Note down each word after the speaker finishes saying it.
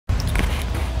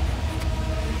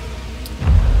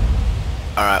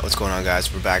Alright, what's going on,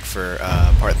 guys? We're back for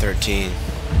part 13. In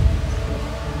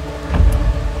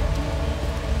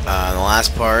the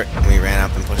last part, we ran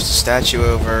up and pushed the statue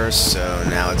over, so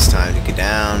now it's time to get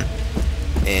down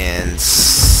and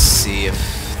see if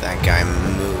that guy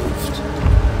moved.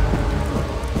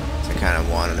 So I kind of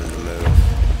wanted him to move.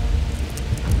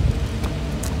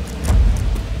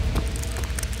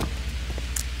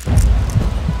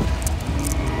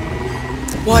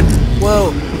 What?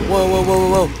 Whoa! Whoa, whoa, whoa, whoa,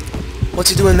 whoa! What's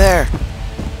he doing there?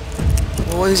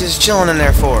 What is he just chilling in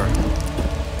there for?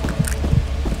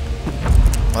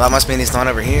 Well, that must mean he's not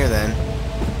over here then.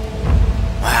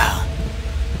 Wow.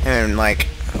 I didn't like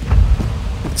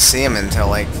see him until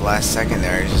like the last second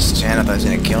there. He's just chanting. I thought he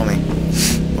was gonna kill me.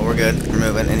 But we're good. We're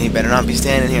moving, and he better not be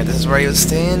standing here. This is where he was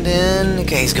standing.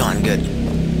 Okay, he's gone. Good.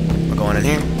 We're going in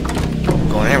here.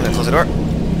 Going in here. We're gonna close the door.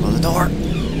 Close the door.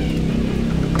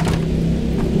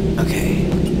 Okay.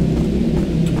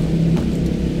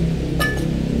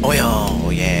 Oh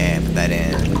yeah, put that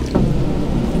in.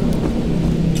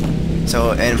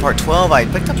 So in part 12, I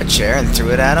picked up a chair and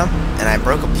threw it at him, and I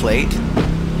broke a plate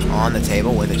on the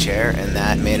table with a chair, and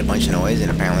that made a bunch of noise,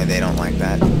 and apparently they don't like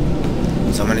that.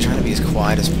 So I'm going to try to be as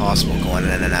quiet as possible going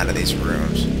in and out of these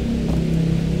rooms.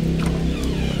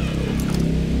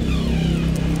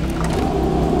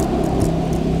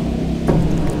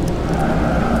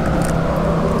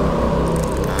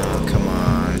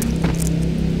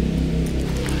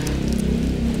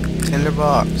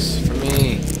 Box for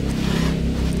me.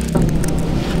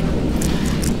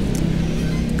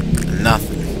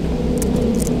 Nothing.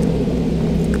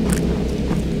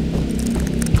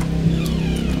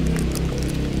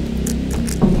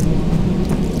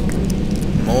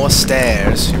 More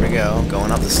stairs. Here we go.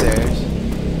 Going up the stairs.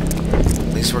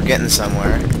 At least we're getting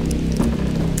somewhere.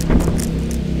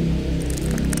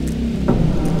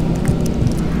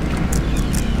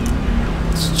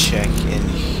 Let's check in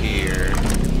here.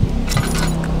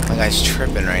 The guy's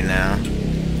tripping right now.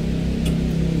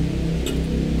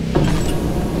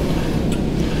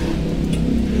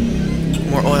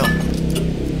 More oil.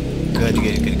 Good. I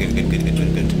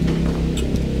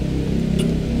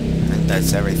think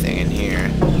that's everything in here.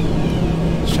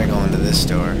 Let's try going to this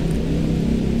door.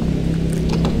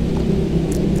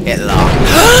 Get locked.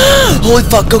 Holy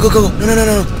fuck! Go!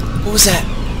 No! What was that?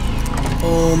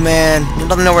 Oh man, there's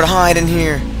nothing nowhere to hide in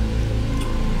here.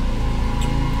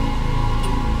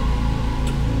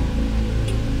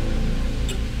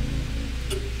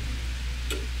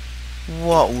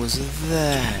 What was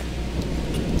that?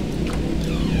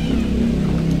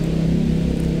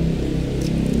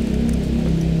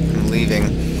 I'm leaving.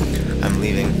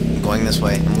 I'm going this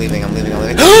way. I'm leaving.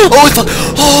 Oh, fuck!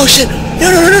 Oh, shit! No!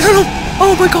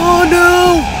 Oh my god,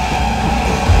 no!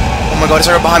 Oh my god, it's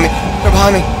right behind me. Right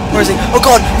behind me. Where is he? Oh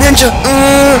god, ninja!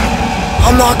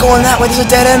 I'm not going that way. There's a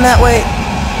dead end that way.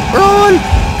 Run!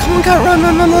 Come on, God, run!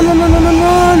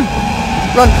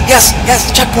 Run! Yes!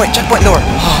 Checkpoint door.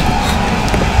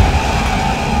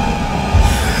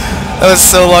 I was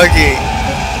so lucky.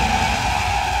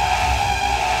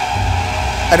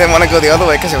 I didn't want to go the other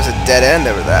way because there was a dead end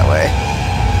over that way.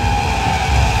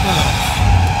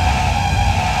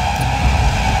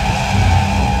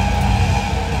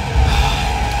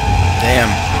 Damn.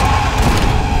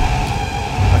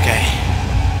 Okay.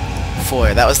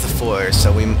 Foyer. That was the foyer,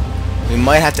 so we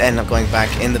might have to end up going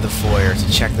back into the foyer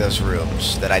to check those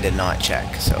rooms that I did not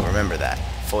check. So remember that.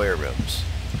 Foyer rooms.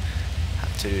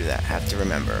 To do that,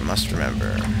 must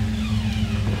remember.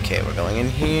 Okay, we're going in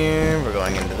here, we're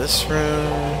going into this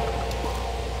room.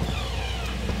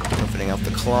 Opening up the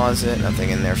closet,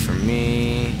 nothing in there for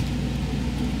me.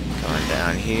 Going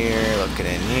down here, looking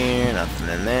in here, nothing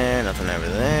in there, nothing over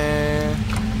there.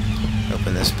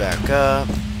 Open this back up,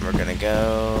 we're gonna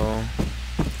go.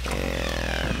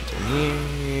 And in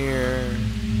here.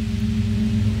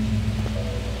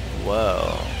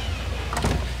 Whoa.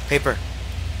 Paper.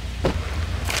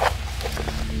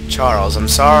 Charles, I'm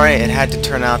sorry it had to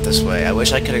turn out this way. I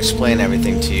wish I could explain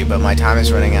everything to you, but my time is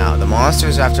running out. The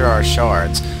monsters after our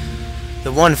shards.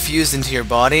 The one fused into your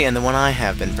body, and the one I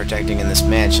have been protecting in this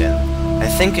mansion. I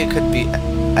think it could be...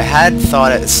 I had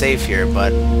thought it safe here,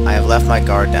 but I have left my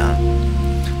guard down.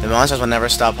 The monsters will never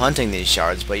stop hunting these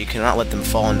shards, but you cannot let them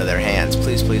fall into their hands.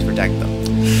 Please protect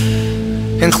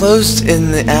them. Enclosed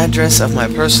in the address of my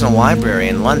personal library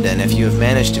in London, if you have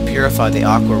managed to purify the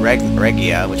Aqua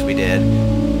Regia, which we did,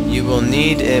 you will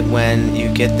need it when you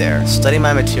get there. Study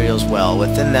my materials well.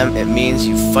 Within them, it means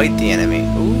you fight the enemy.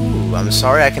 Ooh, I'm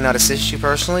sorry I cannot assist you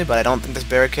personally, but I don't think this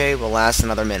barricade will last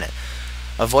another minute.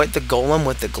 Avoid the golem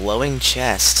with the glowing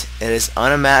chest. It is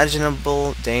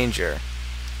unimaginable danger.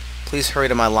 Please hurry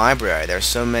to my library. There are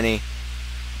so many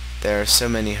There are so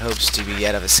many hopes to be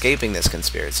yet of escaping this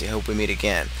conspiracy. Hope we meet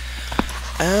again.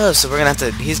 Oh, so we're gonna have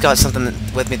to... He's got something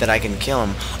with me that I can kill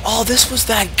him. Oh, this was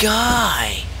that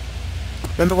guy!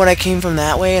 Remember when I came from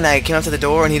that way and I came up to the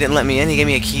door and he didn't let me in? He gave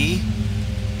me a key?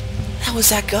 That was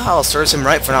that guy. I'll serve him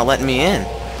right for not letting me in.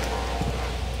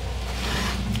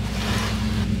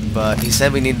 But he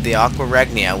said we needed the Aqua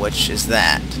Regnia, which is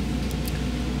that.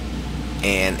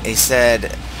 And he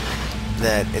said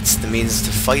that it's the means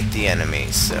to fight the enemy,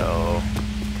 so...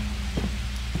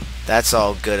 That's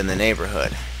all good in the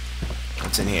neighborhood.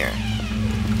 What's in here?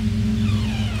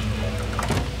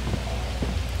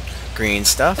 Green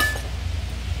stuff.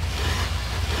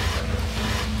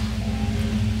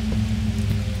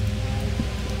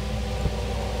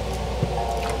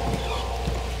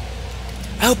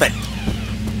 Open!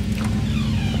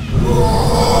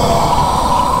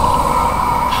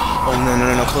 Oh,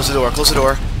 no, close the door, close the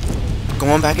door. Go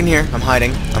on back in here. I'm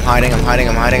hiding. I'm hiding, I'm hiding,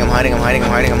 I'm hiding, I'm hiding, I'm hiding, I'm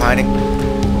hiding, I'm hiding.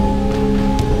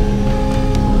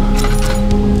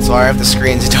 Sorry if the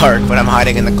screen's dark, but I'm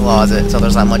hiding in the closet, so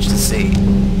there's not much to see.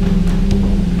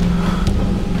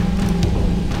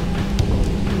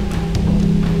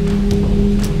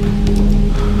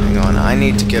 Hang on, I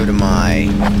need to go to my...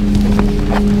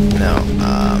 No,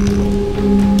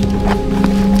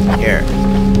 here.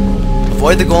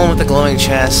 Avoid the golem with the glowing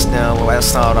chest. No,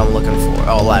 that's not what I'm looking for.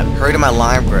 Oh, hurry to my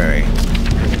library.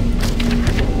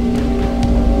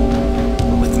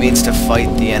 With means to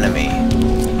fight the enemy.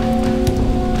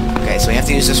 Okay, so we have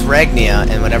to use this Regnia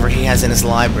and whatever he has in his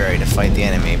library to fight the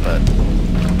enemy, but...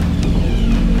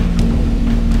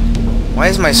 Why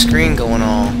is my screen going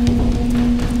all...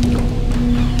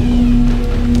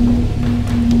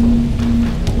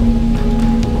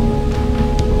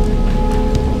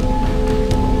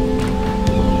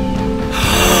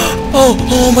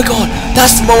 Oh my god!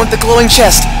 That's the one with the glowing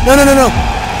chest! No! No!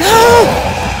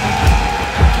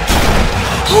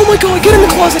 Oh my god! Get in the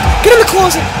closet! Get in the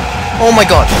closet! Oh my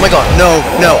god! Oh my god! No!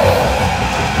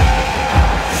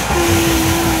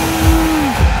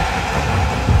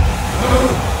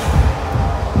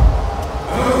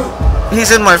 No!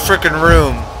 He's in my frickin'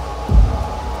 room!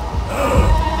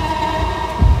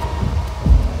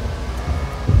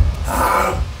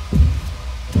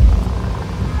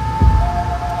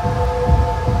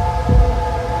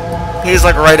 He's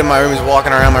like right in my room. He's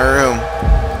walking around my room.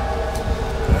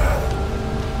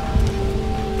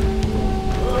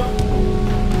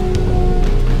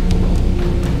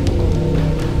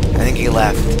 I think he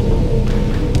left.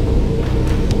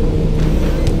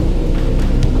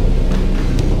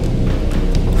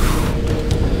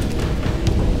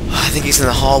 I think he's in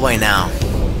the hallway now.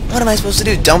 What am I supposed to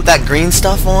do? Dump that green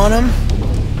stuff on him?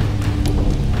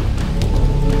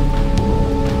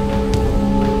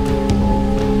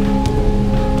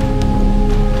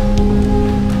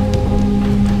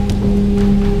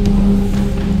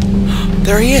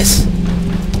 There he is!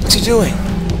 What's he doing?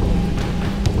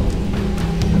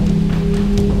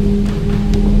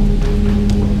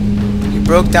 He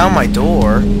broke down my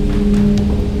door.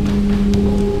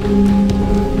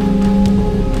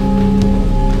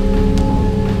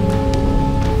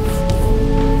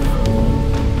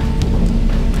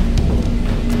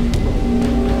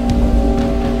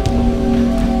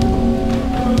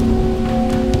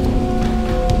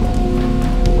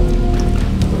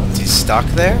 Is he stuck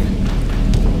there?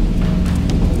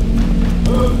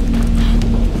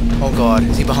 Oh god,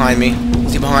 is he behind me?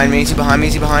 Is he behind me? Is he behind me?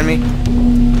 Is he behind me?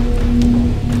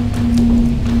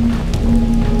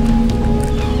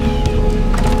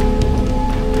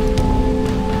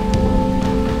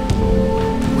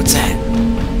 What's that?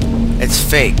 It's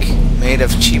fake, made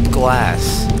of cheap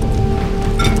glass.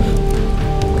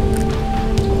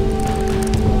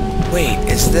 Wait,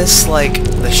 is this like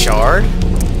the shard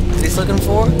that he's looking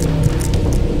for?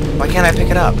 Why can't I pick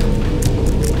it up?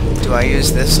 Do I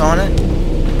use this on it?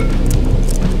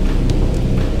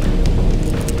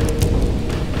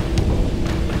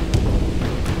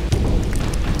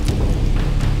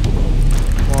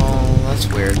 Well, that's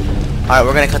weird. Alright,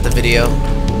 we're gonna cut the video,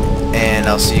 and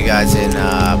I'll see you guys in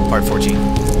part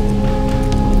 14.